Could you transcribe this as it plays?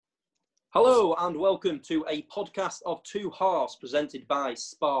Hello and welcome to a podcast of Two Halves presented by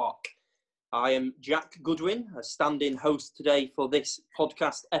Spark. I am Jack Goodwin, a stand-in host today for this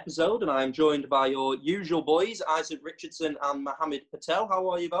podcast episode, and I am joined by your usual boys, Isaac Richardson and Mohammed Patel. How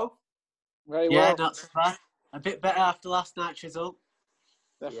are you both? Very well. Yeah, not so bad. A bit better after last night's result.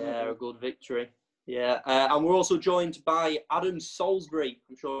 Definitely. Yeah, a good victory. Yeah, and we're also joined by Adam Salisbury.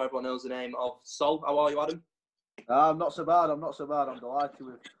 I'm sure everyone knows the name of Sol. How are you, Adam? I'm not so bad. I'm delighted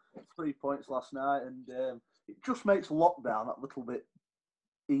with 3 points last night, and it just makes lockdown that little bit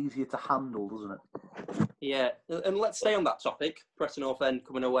easier to handle, doesn't it? Yeah, and let's stay on that topic. Preston North End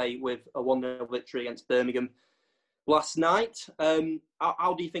coming away with a 1-0 victory against Birmingham last night.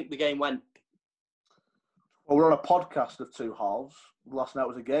 How do you think the game went? Well, we're on a podcast of two halves. Last night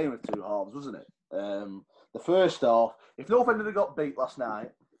was a game of two halves, wasn't it? The first half, if North End had got beat last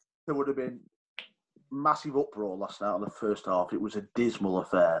night, there would have been massive uproar last night on the first half. It was a dismal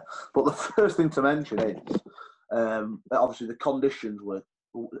affair. But the first thing to mention is that obviously the conditions were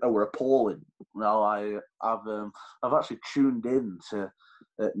appalling. Now I've actually tuned in to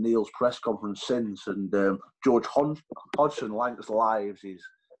Neil's press conference since, and George Hodgson, Lancs Lives'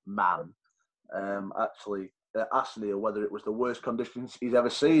 man, actually asked Neil whether it was the worst conditions he's ever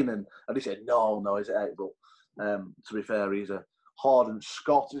seen, and he said no, is it? But to be fair, he's a hardened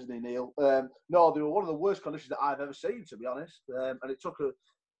Scot, isn't he, Neil? No, they were one of the worst conditions that I've ever seen, to be honest. And it took a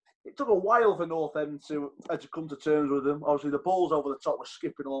while for North End to come to terms with them. Obviously, the balls over the top were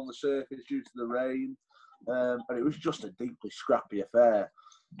skipping along the surface due to the rain, and it was just a deeply scrappy affair.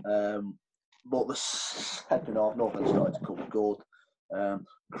 But the second half, North End started to come good,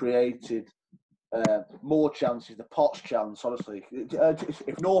 created more chances. The Potts chance, honestly,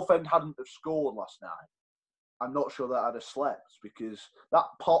 if North End hadn't have scored last night, I'm not sure that I'd have slept, because that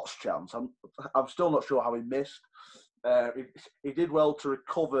Potts chance, I'm still not sure how he missed. He did well to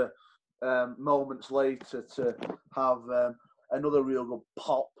recover moments later to have another real good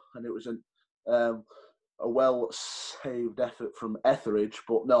pop, and it was a well-saved effort from Etheridge.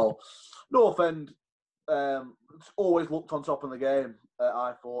 But no, North End always looked on top of the game,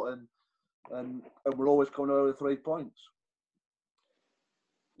 I thought, and we're always coming over 3 points.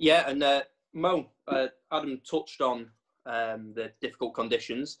 Yeah, and Mo, Adam touched on the difficult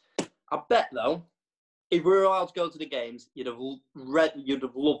conditions. I bet, though, if we were allowed to go to the games, you'd have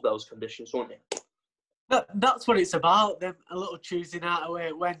loved those conditions, wouldn't you? That's what it's about. Them a little Tuesday night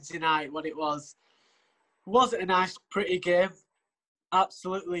away, Wednesday night, what it was. Wasn't a nice, pretty game.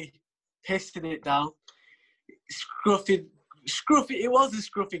 Absolutely pissing it down. Scruffy. It was a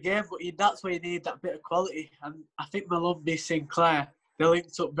scruffy game, but that's where you need that bit of quality. And I think Malumbi, Sinclair, they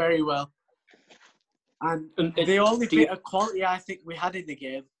linked up very well. And the only bit of quality I think we had in the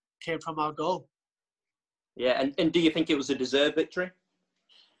game came from our goal. Yeah, and do you think it was a deserved victory?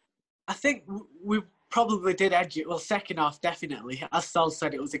 I think we probably did edge it. Well, second half, definitely. As Sal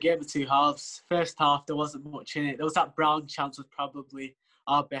said, it was a game of two halves. First half, there wasn't much in it. There was that Brown chance was probably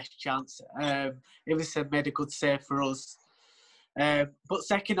our best chance. Iverson made a good save for us. But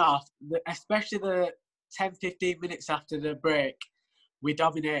second half, especially the 10-15 minutes after the break, we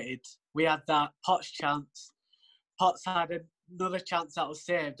dominated. We had that Potts chance. Potts had another chance that was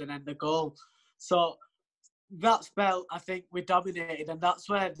saved, and then the goal. So that spell, I think we dominated, and that's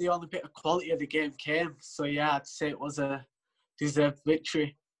where the only bit of quality of the game came. So yeah, I'd say it was a deserved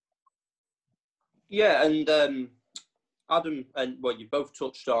victory. Yeah, and Adam, and well, you both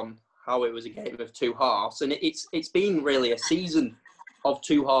touched on how it was a game of two halves, and it's been really a season of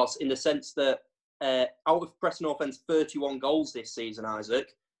two halves in the sense that out of Preston North End's 31 goals this season,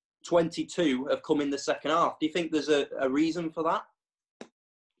 Isaac, 22 have come in the second half. Do you think there's a reason for that?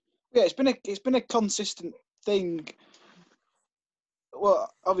 Yeah, it's been a consistent thing.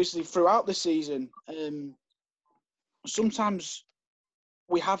 Well, obviously throughout the season, sometimes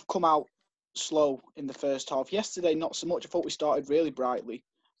we have come out slow in the first half. Yesterday, not so much. I thought we started really brightly.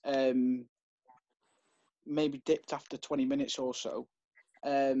 Maybe dipped after 20 minutes or so.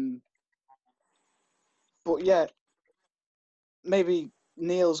 But yeah, maybe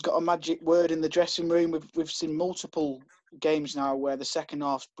Neil's got a magic word in the dressing room. We've seen multiple games now where the second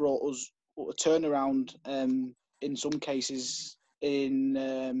half brought us a turnaround. In some cases,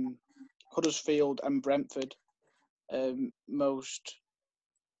 in Huddersfield and Brentford, most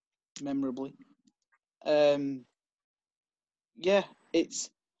memorably. Yeah, it's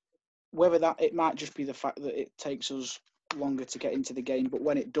whether that it might just be the fact that it takes us longer to get into the game, but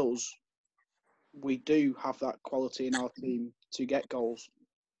when it does, we do have that quality in our team to get goals.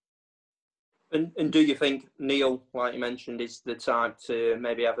 And do you think Neil, like you mentioned, is the type to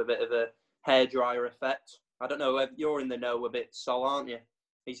maybe have a bit of a hairdryer effect? I don't know, you're in the know a bit, Sol, aren't you?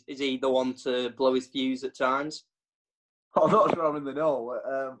 Is he the one to blow his fuse at times? I'm not sure I'm in the know.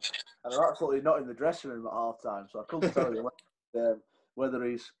 And I'm absolutely not in the dressing room at half time, so I couldn't tell you whether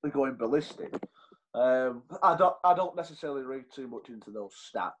he's going ballistic. I don't necessarily read too much into those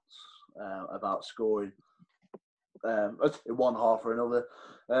stats about scoring in one half or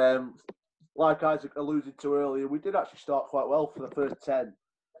another. Like Isaac alluded to earlier, we did actually start quite well for the first 10.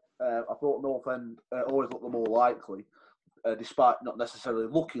 I thought North End always looked the more likely, despite not necessarily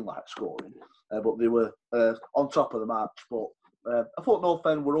looking like scoring, but they were on top of the match. But I thought North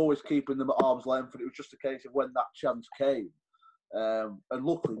End were always keeping them at arm's length, and it was just a case of when that chance came. And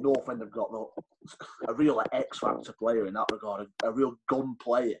luckily, North End have got a real X-factor player in that regard, a real gun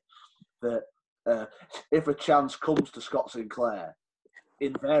player that if a chance comes to Scott Sinclair,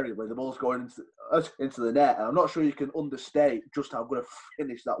 invariably the ball's going into the net. And I'm not sure you can understate just how good a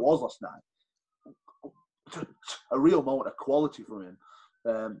finish that was last night. A real moment of quality from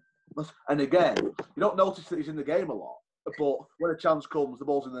him. And again, you don't notice that he's in the game a lot, but when a chance comes, the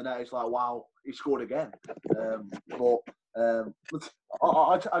ball's in the net, it's like, wow, he scored again. I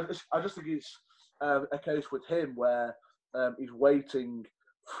just think it's a case with him where he's waiting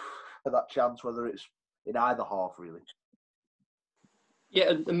for that chance, whether it's in either half, really.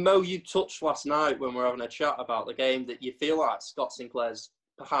 Yeah, and Mo, you touched last night when we were having a chat about the game that you feel like Scott Sinclair's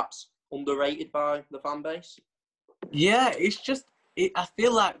perhaps underrated by the fan base. Yeah, it's just, I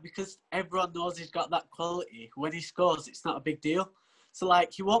feel like because everyone knows he's got that quality, when he scores, it's not a big deal. So,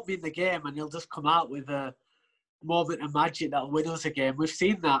 like, he won't be in the game and he'll just come out with a moment of magic that'll win us a game. We've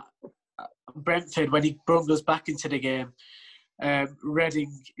seen that at Brentford when he brought us back into the game.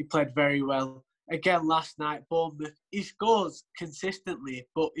 Reading, he played very well. Again, last night, Bournemouth, he scores consistently,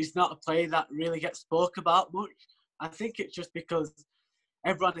 but he's not a player that really gets spoke about much. I think it's just because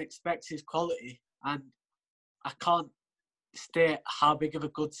everyone expects his quality, and I can't state how big of a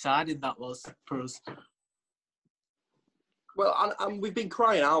good signing that was for us. Well, and we've been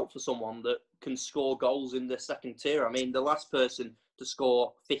crying out for someone that can score goals in the second tier. I mean, the last person to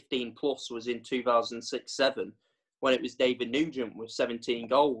score 15 plus was in 2006-07 when it was David Nugent with 17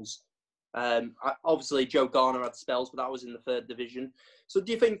 goals. Obviously, Joe Garner had spells, but that was in the third division. So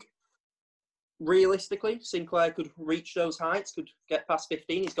do you think, realistically, Sinclair could reach those heights, could get past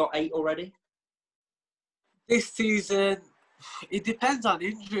 15? He's got 8 already. This season, it depends on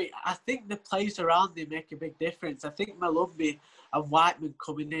injury. I think the players around him make a big difference. I think Malumbi and Whiteman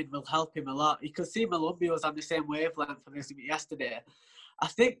coming in will help him a lot. You could see Malumbi was on the same wavelength for this yesterday. I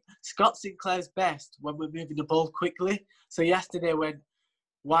think Scott Sinclair's best when we're moving the ball quickly. So yesterday when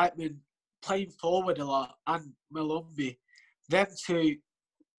Whiteman playing forward a lot and Malumbi, them two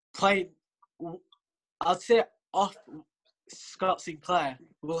playing, I'd say off Scott Sinclair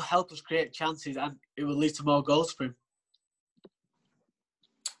will help us create chances and it will lead to more goals for him.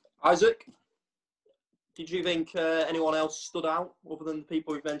 Isaac, did you think anyone else stood out other than the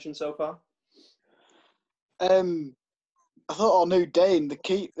people we've mentioned so far? I thought our new Dane, the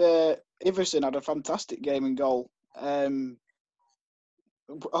keeper, Iverson, had a fantastic game and goal.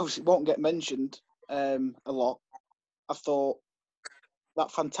 Obviously, won't get mentioned a lot. I thought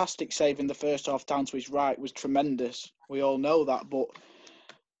that fantastic save in the first half down to his right was tremendous. We all know that, but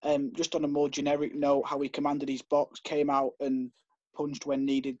just on a more generic note, how he commanded his box, came out and punched when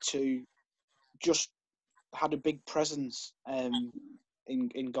needed to, just had a big presence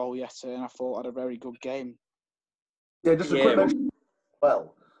in goal yesterday, and I thought had a very good game. Yeah, just a quick mention.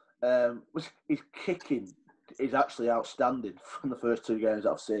 Well, his kicking is actually outstanding from the first 2 games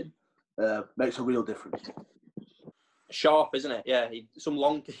I've seen. Makes a real difference. Sharp, isn't it? Yeah, some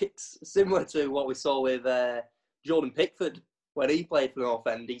long kicks, similar to what we saw with Jordan Pickford when he played for North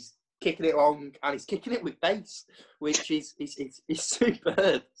End. He's kicking it long and he's kicking it with pace, which is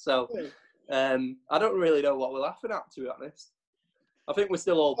superb. So I don't really know what we're laughing at, to be honest. I think we're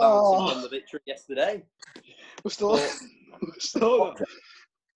still all bouncing from the victory yesterday. We're still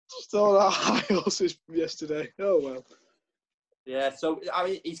on high horses from yesterday. Oh well. Yeah, so I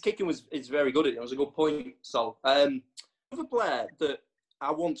mean, his kicking is very good. It was a good point. So, another player that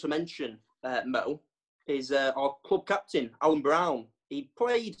I want to mention, Mo, is our club captain, Alan Brown. He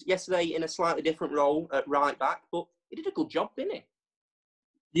played yesterday in a slightly different role at right back, but he did a good job, didn't he?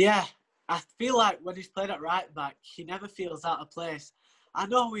 Yeah, I feel like when he's played at right back, he never feels out of place. I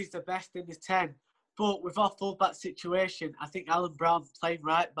know he's the best in the 10, but with our full-back situation, I think Alan Brown playing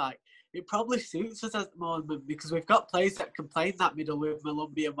right back, it probably suits us at the moment because we've got players that can play in that middle with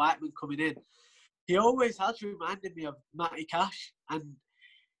Malumbi and Whiteman coming in. He always has reminded me of Matty Cash, and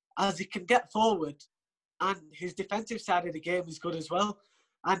as he can get forward, and his defensive side of the game is good as well,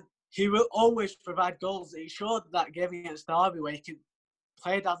 and he will always provide goals. He showed that game against Derby where he can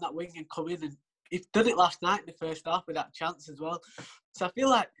play down that wing and come in, and he's done it last night in the first half with that chance as well. So I feel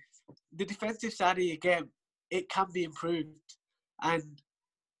like the defensive side of your game, it can be improved, and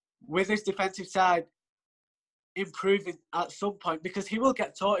with his defensive side improving at some point, because he will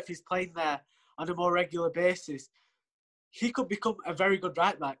get taught if he's playing there on a more regular basis, he could become a very good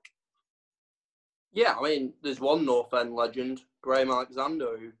right back. Yeah, I mean, there's one North End legend, Graham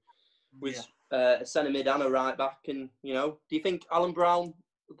Alexander, who was a centre mid and a right back. And, you know, do you think Alan Brown,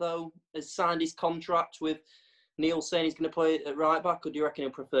 though, has signed his contract with Neil saying he's going to play at right back, or do you reckon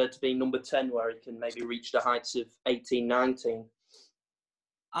he'll prefer to be number 10 where he can maybe reach the heights of 18, 19?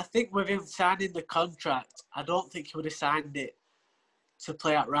 I think with him signing the contract, I don't think he would have signed it to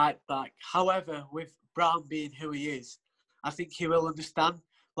play at right back. However, with Brown being who he is, I think he will understand.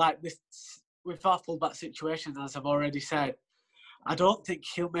 Like this, with our fullback situation, as I've already said, I don't think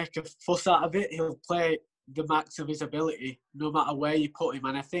he'll make a fuss out of it. He'll play the max of his ability, no matter where you put him.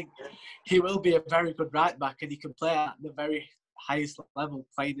 And I think he will be a very good right back, and he can play at the very highest level,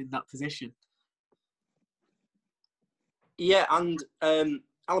 playing in that position. Yeah, and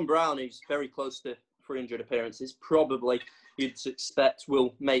Alan Brown, who's very close to 300 appearances, probably you'd expect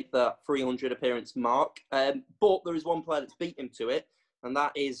will make that 300 appearance mark. But there is one player that's beat him to it, and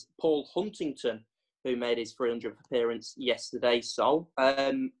that is Paul Huntington, who made his 300th appearance yesterday. So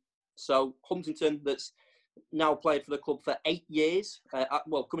Huntington, that's now played for the club for 8 years,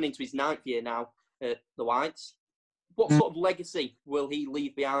 coming into his 9th year now at the Whites. What sort of legacy will he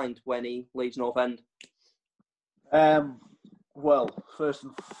leave behind when he leaves North End? Well, first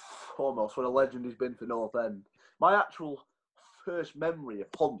and foremost, what a legend he's been for North End. My actual first memory of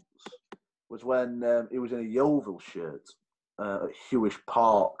Hunts was when he was in a Yeovil shirt at Hewish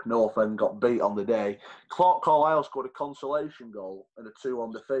Park. North End got beat on the day. Clark Carlisle scored a consolation goal and a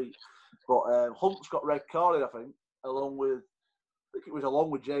 2-1 defeat. But Hunts got red carded, I think, along with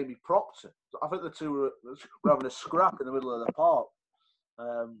Jamie Proctor. I think the two were having a scrap in the middle of the park.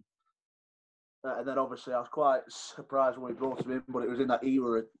 And then obviously I was quite surprised when we brought him in, but it was in that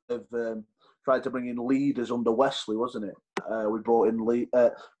era of trying to bring in leaders under Wesley, wasn't it? We brought in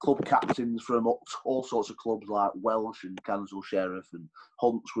club captains from all sorts of clubs like Welsh and Kensal Sheriff, and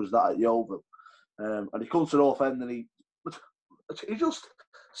Hunts was that at Yeovil. And he comes to North End and he just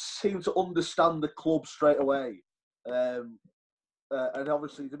seemed to understand the club straight away. And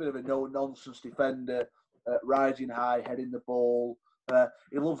obviously he's a bit of a no-nonsense defender, rising high, heading the ball.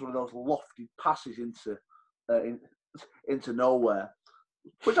 He loves one of those lofty passes into nowhere,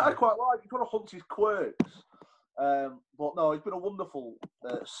 which I quite like. It's one of Hunts' quirks. But no, he's been a wonderful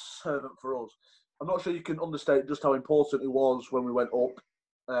servant for us. I'm not sure you can understate just how important he was when we went up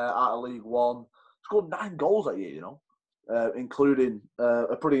out of League One. Scored 9 goals that year, you know, including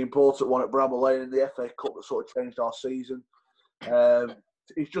a pretty important one at Bramall Lane in the FA Cup that sort of changed our season.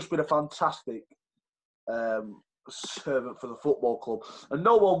 He's just been a fantastic servant for the football club, and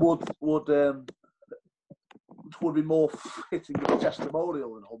no one would be more fitting of a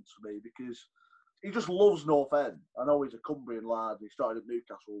testimonial than Hunts for me, because he just loves North End. I know he's a Cumbrian lad. He started at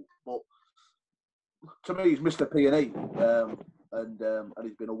Newcastle, but to me, he's Mr. P&E, and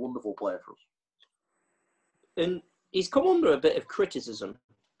he's been a wonderful player for us. And he's come under a bit of criticism,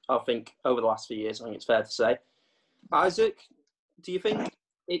 I think, over the last few years. I think it's fair to say. Isaac, do you think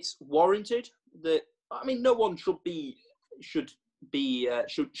it's warranted that? I mean, no one shouldn't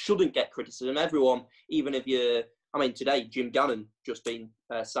get criticism. Everyone, even if you're, I mean, today Jim Gannon just been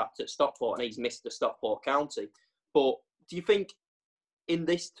sacked at Stockport and he's missed the Stockport County. But do you think, in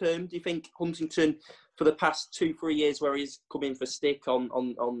this term, do you think Huntington, for the past 2-3 years, where he's come in for stick on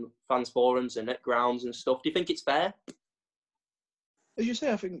fans forums and at grounds and stuff, do you think it's fair? As you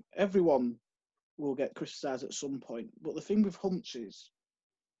say, I think everyone will get criticised at some point. But the thing with Hunts is,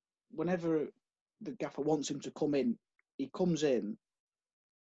 whenever the gaffer wants him to come in, he comes in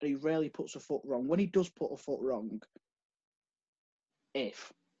and he rarely puts a foot wrong. When he does put a foot wrong, it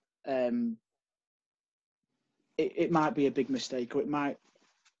might be a big mistake, or it might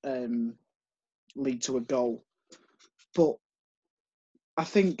lead to a goal. But I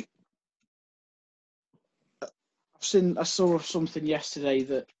think I saw something yesterday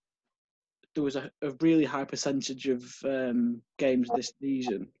that there was a really high percentage of games this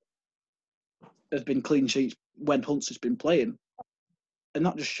season have been clean sheets when Hunts has been playing, and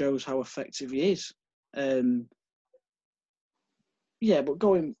that just shows how effective he is. Yeah, but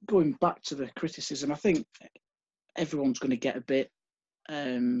going back to the criticism, I think everyone's going to get a bit,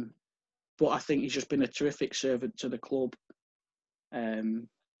 but I think he's just been a terrific servant to the club.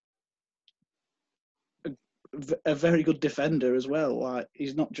 A very good defender as well. Like,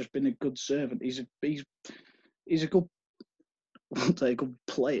 he's not just been a good servant; he's a good won't say a good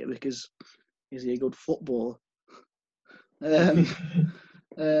player because is he a good footballer?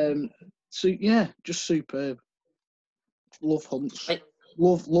 So yeah, just superb. Love Hunts.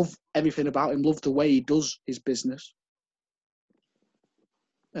 Love everything about him. Love the way he does his business.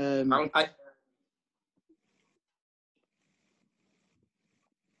 I didn't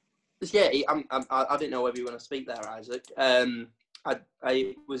know whether you want to speak there, Isaac.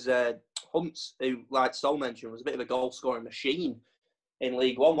 I was Hunts, who, like Sol mentioned, was a bit of a goal scoring machine in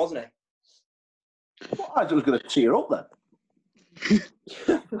League One, wasn't he? Well, I was going to cheer up then.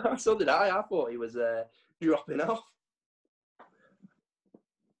 So did I. I thought he was dropping off.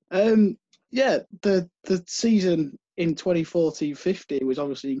 Yeah, the season in 2014-15 was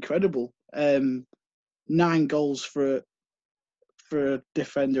obviously incredible. 9 goals for a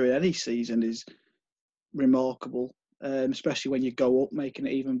defender in any season is remarkable, especially when you go up, making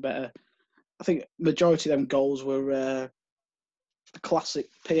it even better. I think majority of them goals were the classic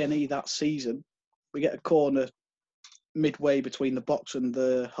P&E that season. We get a corner midway between the box and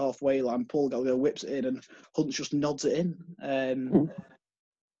the halfway line. Paul Gallagher whips it in, and Hunt just nods it in. And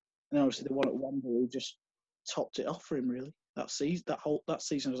obviously the one at Wembley just topped it off for him. Really, that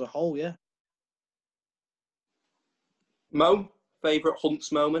season as a whole, yeah. Mo, favourite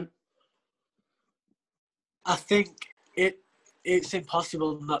Hunts moment? I think it's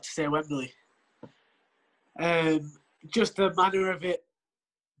impossible not to say Wembley. Just the manner of it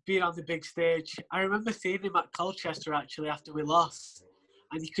being on the big stage. I remember seeing him at Colchester actually after we lost,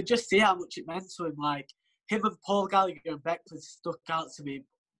 and you could just see how much it meant to him. Like him and Paul Gallagher and Beckley stuck out to me,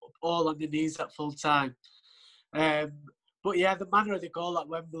 all on the knees at full time. But yeah, the manner of the goal at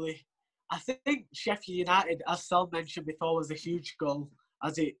Wembley. I think Sheffield United, as Sol mentioned before, was a huge goal,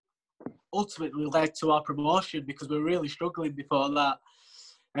 as it ultimately led to our promotion because we were really struggling before that.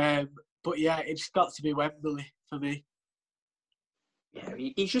 But yeah, it's got to be Wembley for me. Yeah,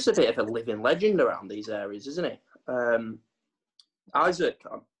 he's just a bit of a living legend around these areas, isn't he? Isaac,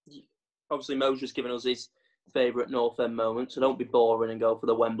 obviously Mo's just given us his favourite North End moment, so don't be boring and go for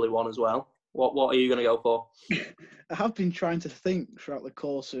the Wembley one as well. What are you going to go for? I have been trying to think throughout the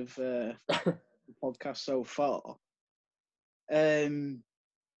course of the podcast so far.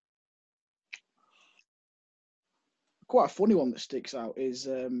 Quite a funny one that sticks out is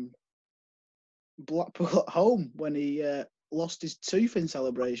Blackpool at home when he lost his tooth in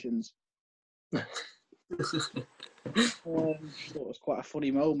celebrations. I thought it was quite a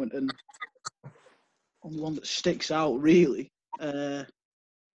funny moment, and only one that sticks out really,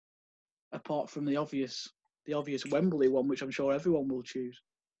 apart from the obvious Wembley one, which I'm sure everyone will choose.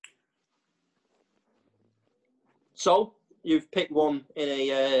 So you've picked one in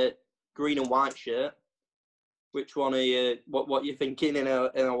a green and white shirt. Which one are you? What are you thinking in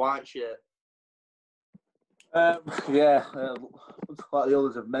a white shirt? Like the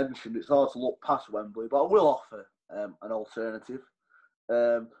others have mentioned, it's hard to look past Wembley, but I will offer an alternative.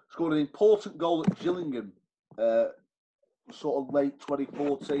 Scored an important goal at Gillingham, sort of late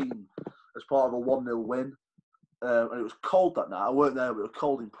 2014, as part of a 1-0 win. And it was cold that night. I weren't there, but it was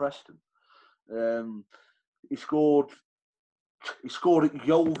cold in Preston. He scored at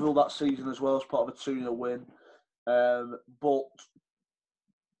Yeovil that season as well as part of a 2-0 win. But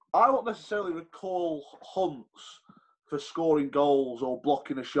I won't necessarily recall Hunts for scoring goals or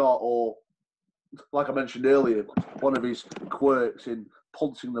blocking a shot or, like I mentioned earlier, one of his quirks in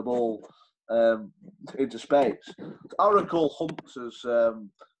punting the ball into space. I recall Hunts as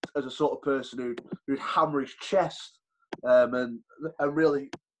a sort of person who'd hammer his chest and really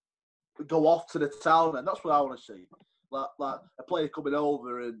go off to the town, and that's what I want to see. Like a player coming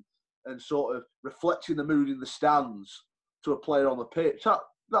over and sort of reflecting the mood in the stands to a player on the pitch.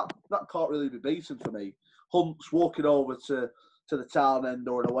 That can't really be beaten for me. Hunt's walking over to the town end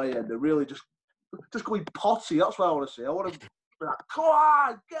or an away end and really just going potty. That's what I want to see. I want to be like, come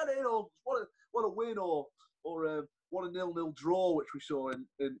on, get it up. What a win or what a 0-0 draw, which we saw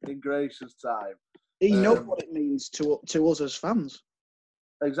in Grace's time. He knows what it means to us as fans.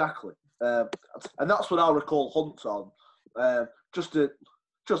 Exactly. And that's what I recall Hunt on. Just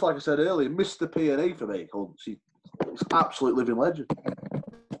like I said earlier, Mr. P&E for me, Hunt. He's an absolute living legend.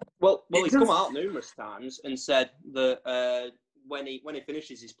 Well, he's come out numerous times and said that when he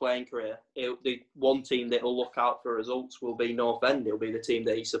finishes his playing career, the one team that will look out for results will be North End. It'll be the team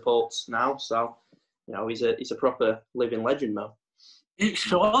that he supports now. So, he's a proper living legend, Mo. It's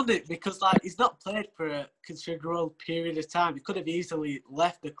shown it because he's not played for a considerable period of time. He could have easily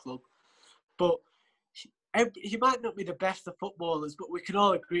left the club, but he might not be the best of footballers. But we can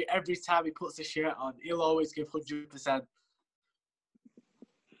all agree every time he puts a shirt on, he'll always give 100%.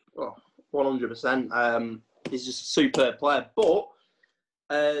 Oh, 100%. he's just a superb player. But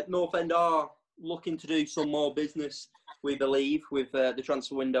North End are looking to do some more business, we believe, with the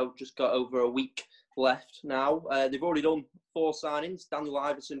transfer window just got over a week left now. They've already done 4 signings. Daniel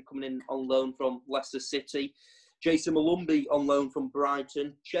Iverson coming in on loan from Leicester City. Jason Malumbi on loan from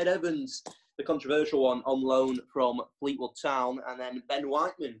Brighton. Ched Evans, the controversial one, on loan from Fleetwood Town. And then Ben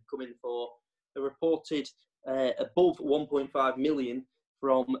Whiteman coming for a reported above 1.5 million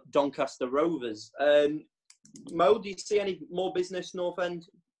from Doncaster Rovers. Mo, do you see any more business North End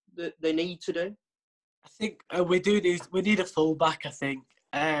that they need to do? I think we need a full-back, I think.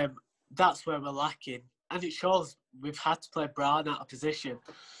 That's where we're lacking. And it shows we've had to play Brown out of position.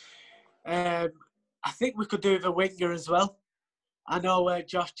 I think we could do with a winger as well. I know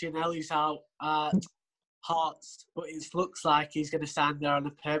Josh Ginnelly's out at Hearts, but it looks like he's going to stand there on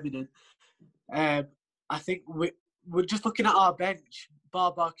a permanent. I think we're just looking at our bench.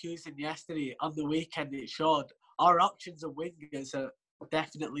 Barbar Cusin yesterday, on the weekend, it showed our options of wingers are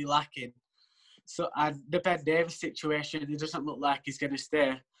definitely lacking. So, and the Ben Davis situation, it doesn't look like he's going to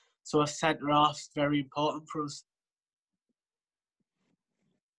stay. So a centre-half's very important for us.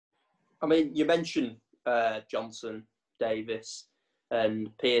 I mean, you mentioned Johnson, Davis and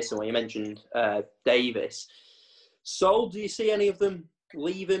Pearson. Well, you mentioned Davis. So do you see any of them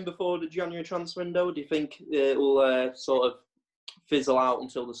leaving before the January transfer window? Do you think it will sort of fizzle out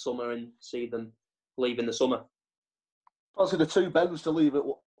until the summer and see them leave in the summer? I'll see the 2 Bens to leave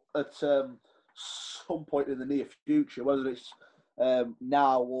at some point in the near future, whether it's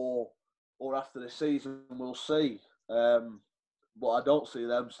now or after the season, we'll see. But I don't see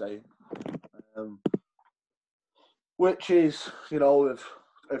them staying, which is,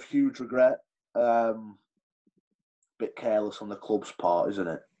 of huge regret. Bit careless on the club's part, isn't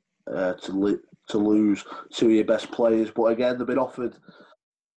it? To lose 2 of your best players, but again, they've been offered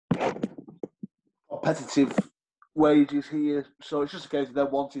competitive wages here, so it's just a case of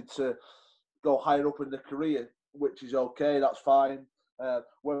them wanting to go higher up in their career, which is okay, that's fine.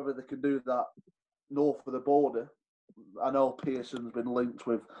 Whether they can do that north of the border, I know Pearson's been linked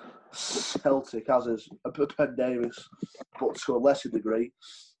with Celtic, as is Ben Davis, but to a lesser degree,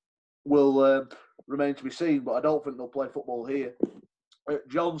 will remain to be seen, but I don't think they'll play football here.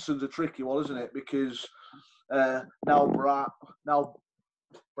 Johnson's a tricky one, isn't it? Because now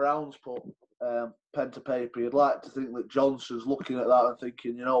Brown's put pen to paper. You'd like to think that Johnson's looking at that and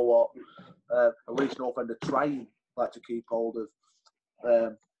thinking, you know what, at least North End are trying to keep hold of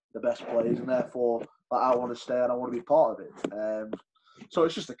the best players, and therefore I want to stay and I want to be part of it. So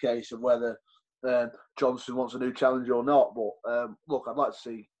it's just a case of whether Johnson wants a new challenge or not. But look, I'd like to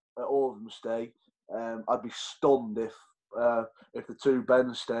see all of them stay. I'd be stunned if the 2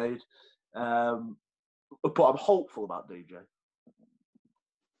 Bens stayed. But I'm hopeful about DJ.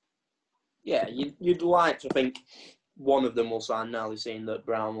 Yeah, you'd like to think one of them will sign. Now they've seen that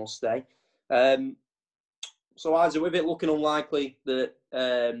Brown will stay. So, Isaac, with it looking unlikely that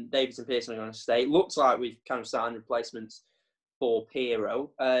Davis and Pearson are going to stay, it looks like we've kind of signed replacements for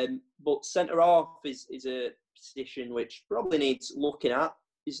Piero. But centre-half is a position which probably needs looking at.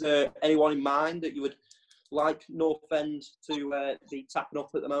 Is there anyone in mind that you would like North End to be tapping up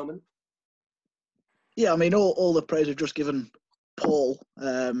at the moment? Yeah, I mean, all the praise we've just given Paul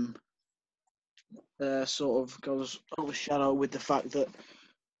sort of goes overshadowed with the fact that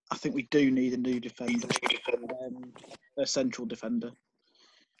I think we do need a new defender, a central defender.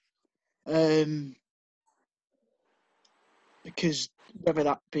 Because whether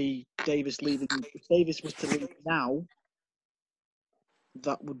that be Davis leaving, if Davis was to leave now,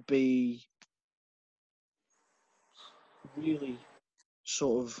 that would be really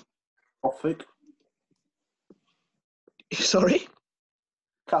sort of... Catastrophic. Sorry?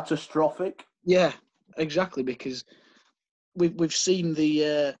 Catastrophic. Yeah, exactly, because we've seen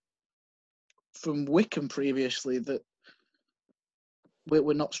the from Wickham previously that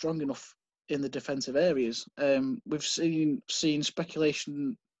we're not strong enough in the defensive areas. We've seen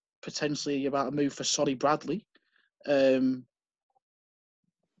speculation potentially about a move for Sonny Bradley, a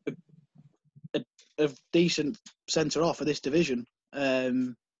decent centre half for this division,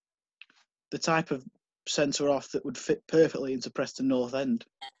 the type of centre half that would fit perfectly into Preston North End.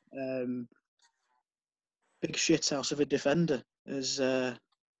 Big shithouse of a defender, as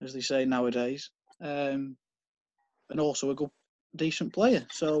they say nowadays, and also a good, decent player.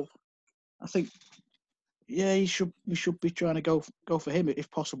 So I think, yeah, we should be trying to go for him if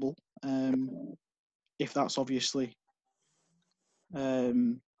possible. If that's obviously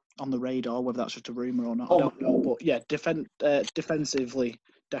on the radar, whether that's just a rumour or not, I don't know. But yeah, defensively,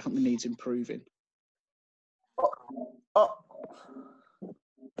 definitely needs improving.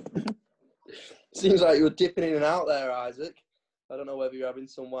 Seems like you were dipping in and out there, Isaac. I don't know whether you're having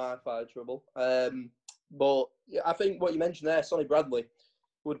some Wi-Fi trouble. But yeah, I think what you mentioned there, Sonny Bradley,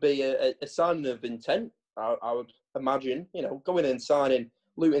 would be a sign of intent. I would imagine, going in and signing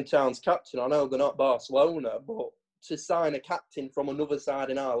Luton Town's captain. I know they're not Barcelona, but to sign a captain from another side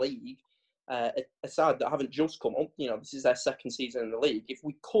in our league, a side that haven't just come up, this is their second season in the league. If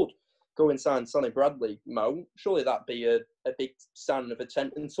we could go and sign Sonny Bradley, Mo, surely that'd be a big sign of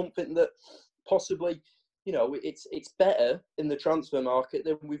intent and something that possibly, it's better in the transfer market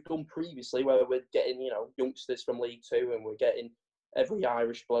than we've done previously, where we're getting, youngsters from League Two and we're getting every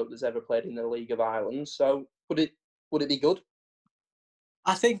Irish bloke that's ever played in the League of Ireland. So would it be good?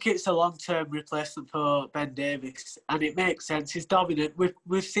 I think it's a long-term replacement for Ben Davies, and it makes sense. He's dominant.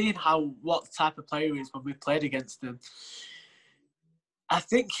 We've seen what type of player he is when we've played against him. I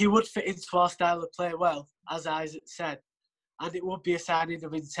think he would fit into our style of play well, as Isaac said, and it would be a signing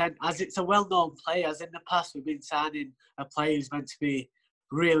of intent, as it's a well-known player. As in the past, we've been signing a player who's meant to be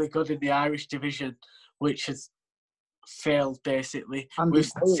really good in the Irish division, which has failed, basically.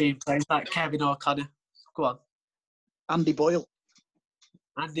 We've seen players like Kevin O'Connor. Go on. Andy Boyle,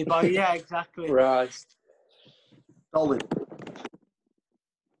 yeah, exactly. Right. Solid.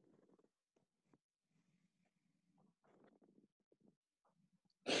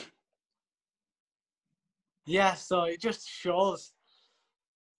 Yeah, so it just shows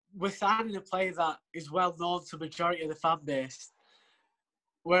we're signing a player that is well known to the majority of the fan base,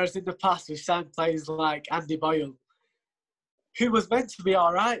 whereas in the past we've signed players like Andy Boyle, who was meant to be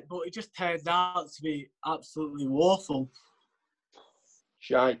all right, but it just turned out to be absolutely woeful.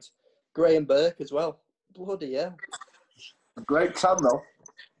 Shite. Graham Burke as well. Bloody hell. Great tan, though.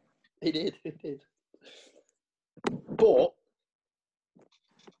 He did. But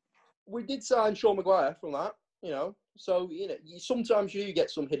we did sign Sean Maguire from that, So, sometimes you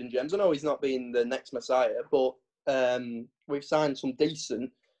get some hidden gems. I know he's not being the next Messiah, but we've signed some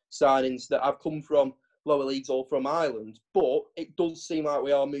decent signings that have come from lower leagues or from Ireland. But it does seem like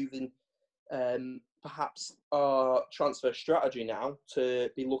we are moving perhaps our transfer strategy now to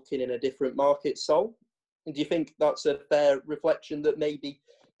be looking in a different market. So, do you think that's a fair reflection that maybe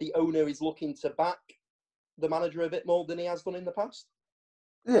the owner is looking to back the manager a bit more than he has done in the past?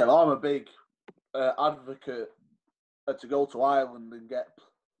 Yeah, well, I'm a big advocate to go to Ireland and get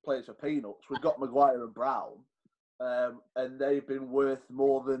players for peanuts. We've got Maguire and Brown, and they've been worth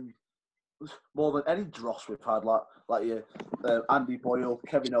more than any dross we've had, like your Andy Boyle,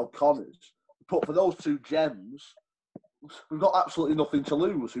 Kevin O'Connor's. But for those two gems, we've got absolutely nothing to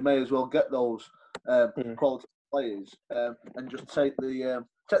lose. We may as well get those quality players and just take the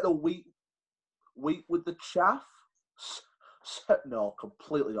wheat with the chaff. No,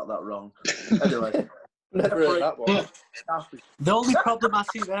 completely got that wrong. Anyway, never heard that one. The only problem I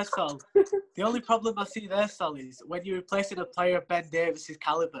see there, Sol, is when you're replacing a player of Ben Davies'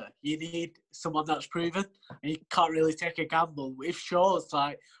 calibre, you need someone that's proven, and you can't really take a gamble. It shows,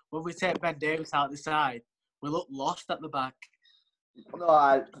 like, when we take Ben Davies out the side, we look lost at the back. No,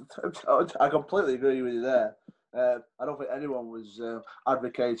 I completely agree with you there. I don't think anyone was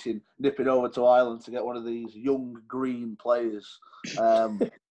advocating nipping over to Ireland to get one of these young green players. I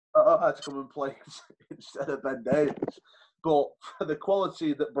had to come and play instead of Ben Davies. But for the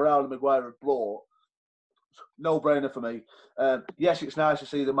quality that Brown and Maguire have brought, no-brainer for me. Yes, it's nice to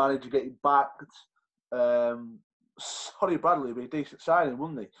see the manager getting backed. Sonny Bradley would be a decent signing,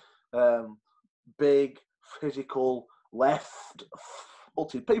 wouldn't he? Big, physical, left.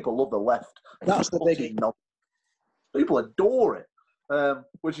 People love the left. That's the biggie. People adore it,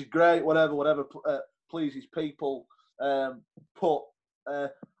 which is great. Whatever pleases people. But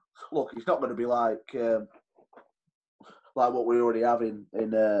look, it's not going to be like what we already have in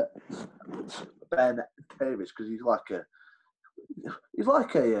Ben Davies, because he's like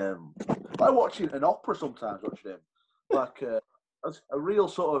watching an opera sometimes. Watching him, like a real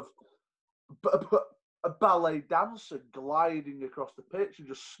sort of a ballet dancer gliding across the pitch and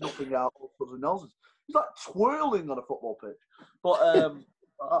just snuffing out all sorts of nonsense. He's like twirling on a football pitch. But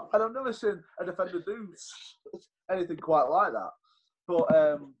I've never seen a defender do anything quite like that.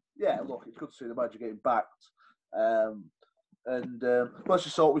 But yeah, look, it's good to see the manager getting backed. And let's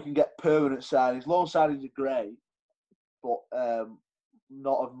just hope we can get permanent signings. Loan signings are great, but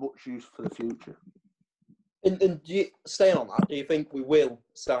not of much use for the future. And do you, staying on that, do you think we will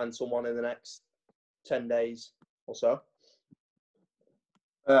sign someone in the next 10 days or so?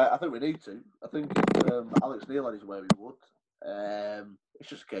 I think we need to. I think if Alex Neil had his way, we would. It's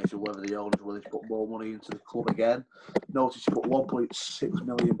just a case of whether the owner's willing to put more money into the club again. Notice he put £1.6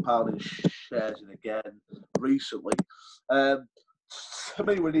 million in shares in again recently. to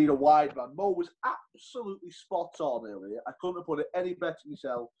me, we need a wide man. Mo was absolutely spot on earlier. I couldn't have put it any better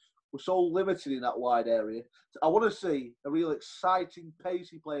myself. We're so limited in that wide area. I want to see a real exciting,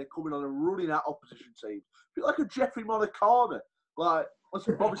 pacey player coming on and running at opposition teams. A bit like a Jeffrey Monacorner. Like,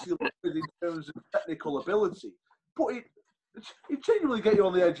 obviously limited in terms of technical ability, but it genuinely get you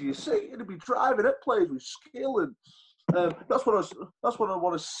on the edge of your seat. It'd be driving at players with skill, and that's what I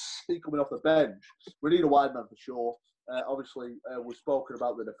want to see coming off the bench. We need a wide man for sure. Obviously, we've spoken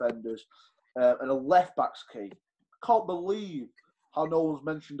about the defenders and a left back's key. I can't believe how no one's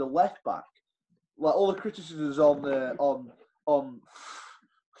mentioned a left back. Like all the criticisms on.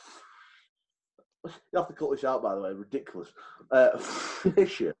 You have to cut this out, by the way. Ridiculous.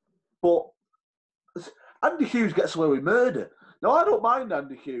 Fisher. But Andy Hughes gets away with murder. Now, I don't mind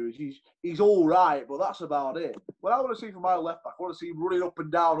Andy Hughes. He's all right, but that's about it. What I want to see from my left back, I want to see him running up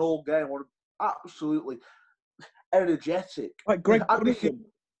and down all game. I want him absolutely energetic. Like Greg Andy Hughes.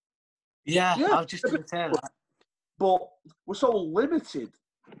 Yeah, I was just going to say that. But we're so limited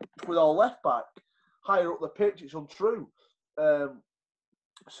with our left back higher up the pitch. It's untrue.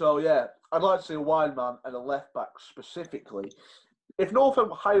 So, yeah, I'd like to see a wide man and a left back specifically. If North End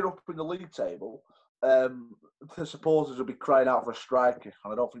were higher up in the league table, the supporters would be crying out for a striker,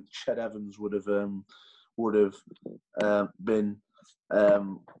 and I don't think Ched Evans would have been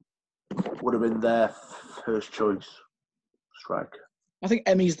their first choice striker. I think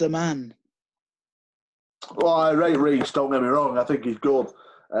Emmy's the man. Well, I rate Reece, don't get me wrong. I think he's good.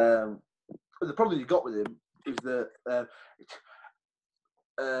 The problem you got with him is that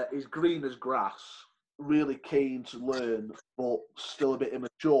he's green as grass, really keen to learn, but still a bit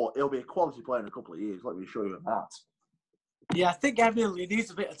immature. He'll be a quality player in a couple of years, let me assure you of that. Yeah, I think Emily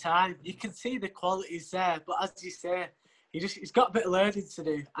needs a bit of time. You can see the quality's there, but as you say, he's got a bit of learning to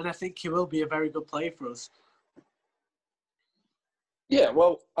do, and I think he will be a very good player for us. Yeah,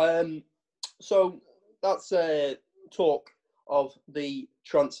 well, so that's talk of the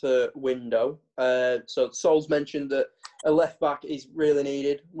transfer window. So Sol's mentioned that a left back is really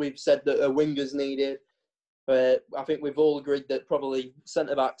needed. We've said that a winger's needed. I think we've all agreed that probably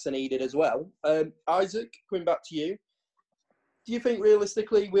centre backs are needed as well. Isaac, coming back to you, do you think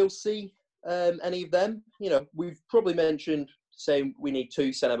realistically we'll see any of them? You know, we've probably mentioned saying we need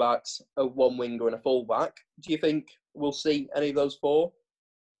 2 centre backs, a 1 winger, and a full back. Do you think we'll see any of those 4?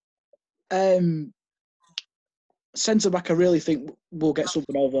 Centre back, I really think we'll get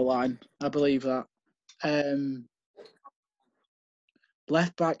something over the line. I believe that.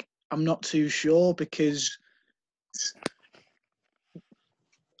 Left back, I'm not too sure because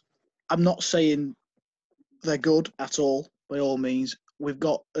I'm not saying they're good at all, by all means. We've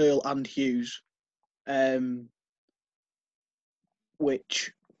got Earl and Hughes,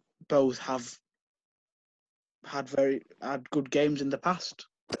 which both have had good games in the past.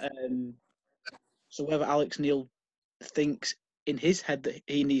 So whether Alex Neil thinks in his head that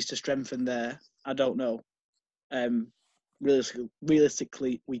he needs to strengthen there, I don't know.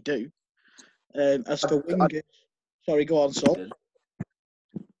 Realistically, we do. As for wingers, sorry, go on, Sol.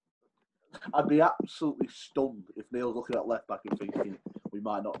 I'd be absolutely stunned if Neil's looking at left back and thinking we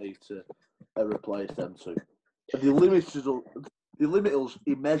might not need to replace them 2. They limit us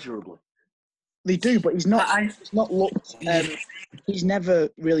immeasurably. They do, but he's not. He's not looked. He's never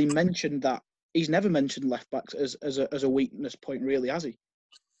really mentioned that. He's never mentioned left backs as a weakness point, really, has he?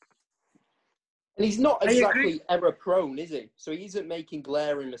 And he's not exactly error prone, is he? So he isn't making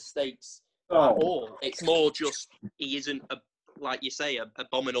glaring mistakes at all. It's more just he isn't, like you say, a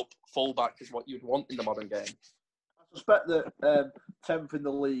bombing up fullback is what you'd want in the modern game. I suspect that 10th in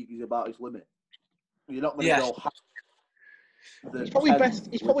the league is about his limit. You're not going to go high.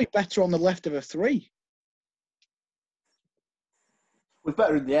 He's probably better on the left of a 3. He's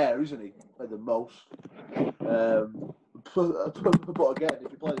better in the air, isn't he? Than most. But again,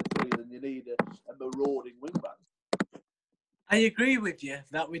 if you play the 3, then you need a marauding wing back. I agree with you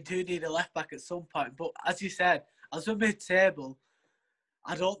that we do need a left back at some point. But as you said, as we're mid-table,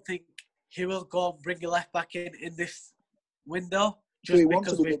 I don't think he will go and bring a left back in this window just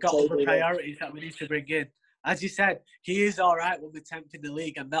because we've got other priorities that we need to bring in. As you said, he is all right when we're 10th in the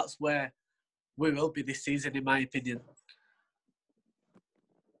league, and that's where we will be this season, in my opinion.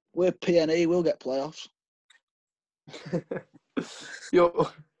 We're PNE, we'll get playoffs.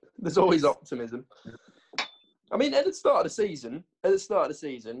 There's always optimism. I mean, at the start of the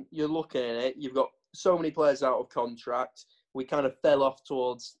season, you're looking at it. You've got so many players out of contract. We kind of fell off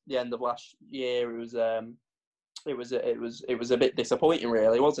towards the end of last year. It was a bit disappointing,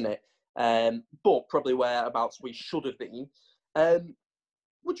 really, wasn't it? But probably whereabouts we should have been.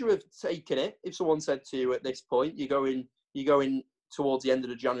 Would you have taken it if someone said to you at this point, you're going towards the end of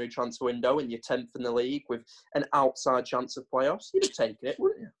the January transfer window and you're 10th in the league with an outside chance of playoffs, you'd have taken it,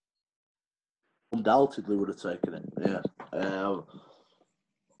 wouldn't you? Undoubtedly would have taken it, yeah.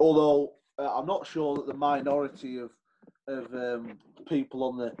 Although I'm not sure that the minority of people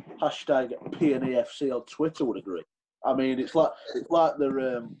on the hashtag PNEFC on Twitter would agree. I mean, it's like they want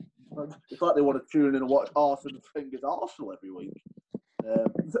to tune in and watch Arsene Wenger's Arsenal every week,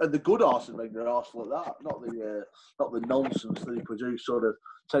 and the good Arsene Wenger Arsenal at that, not the nonsense that he produced sort of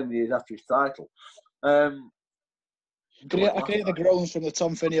 10 years after his title. I can hear the groans from the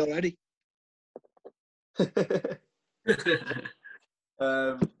Tom Finney already.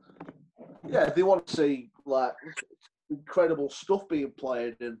 Yeah, they want to see like incredible stuff being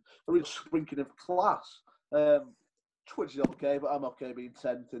played and a real sprinkling of class. Which is okay, but I'm okay being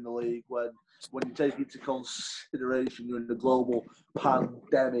 10th in the league when you take into consideration you're in the global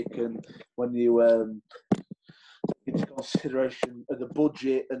pandemic and when you take into consideration the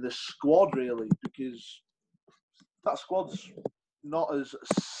budget and the squad really, because that squad's not as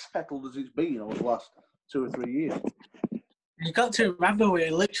settled as it's been over the last 2 or 3 years. You got to remember we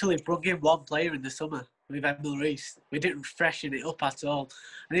literally brought in one player in the summer with Emil Rees. We didn't freshen it up at all,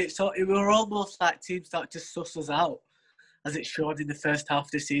 and it were almost like teams started to suss us out, as it showed in the first half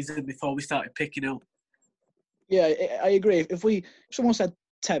of the season before we started picking up. Yeah, I agree. If someone said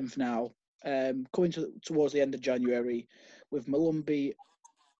 10th now, coming towards the end of January, with Malumbi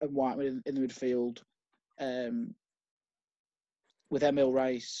and Whiteman in the midfield, with Emil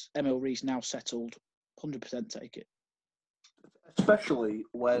Rees now settled, 100% take it. Especially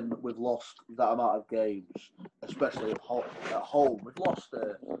when we've lost that amount of games, especially at home. We've lost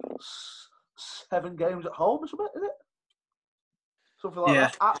 7 games at home or something, is it? Something like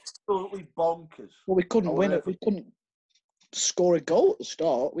that. Absolutely bonkers. Well, we couldn't win it. We couldn't score a goal at the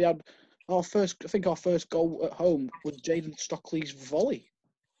start. We had our first goal at home was Jaden Stockley's volley.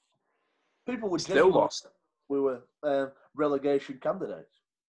 People would still lost. We were relegation candidates.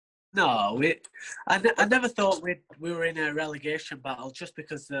 No, I never thought we were in a relegation battle just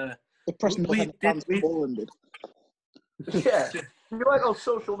because the Preston North End fans did. Yeah, you like on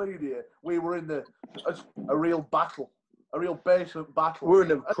social media, we were in a real battle, a real basement battle. We're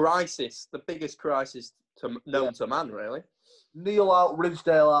in a crisis, the biggest crisis known to man, really. Neil out,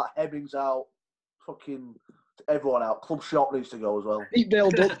 Ridsdale out, Hebbings out, fucking everyone out. Club Shop needs to go as well.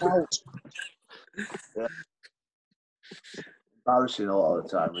 Deepdale ducked out. Yeah. Embarrassing a lot of the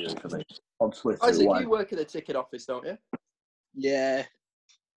time, really, for me. On Twitter. Isaac, you work at the ticket office, don't you? Yeah.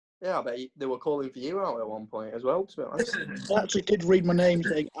 Yeah, I bet they were calling for you out at one point as well, to be honest. I actually did read my name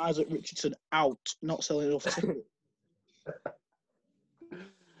saying Isaac Richardson out, not selling enough tickets.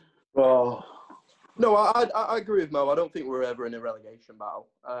 Oh. No, I agree with Mo. I don't think we're ever in a relegation battle.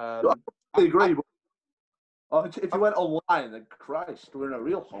 I agree. But if you went online, then Christ, we're in a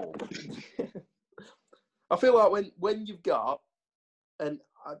real hole. I feel like when you've got, and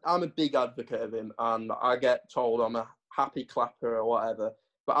I'm a big advocate of him, and I get told I'm a happy clapper or whatever,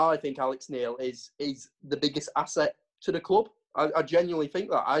 but I think Alex Neil is the biggest asset to the club. I genuinely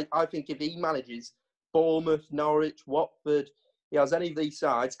think that. I think if he manages Bournemouth, Norwich, Watford, he has any of these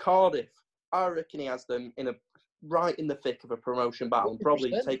sides, Cardiff, I reckon he has them right in the thick of a promotion battle and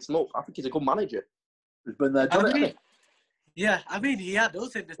probably takes them up. I think he's a good manager. He's been there, done it. Yeah, I mean, he had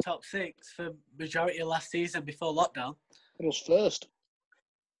us in the top 6 for majority of last season before lockdown. It was first.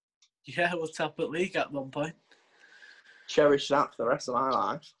 Yeah, we're top at league at one point. Cherish that for the rest of my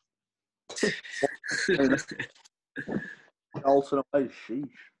life. Alternate way, sheesh.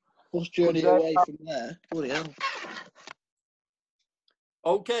 Plus journey away from there. Bloody hell.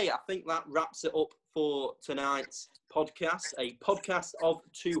 Okay, I think that wraps it up for tonight's podcast. A podcast of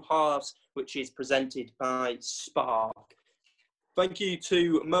 2 halves, which is presented by Spark. Thank you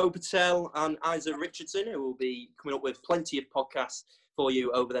to Mo Patel and Isaac Richardson, who will be coming up with plenty of podcasts for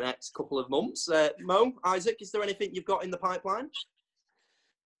you over the next couple of months. Mo, Isaac, is there anything you've got in the pipeline?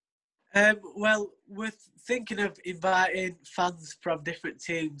 Well, we're thinking of inviting fans from different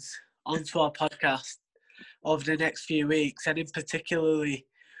teams onto our podcast over the next few weeks, and in particularly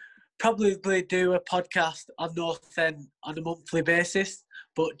probably do a podcast on North End on a monthly basis,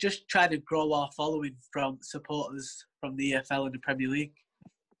 but just trying to grow our following from supporters from the EFL and the Premier League.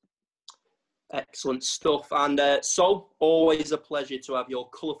 Excellent stuff. And Sol, always a pleasure to have your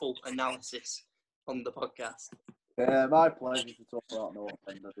colourful analysis on the podcast. Yeah, my pleasure to talk about North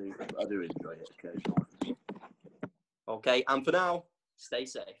End. I do enjoy it occasionally. Okay, and for now, stay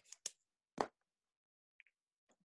safe.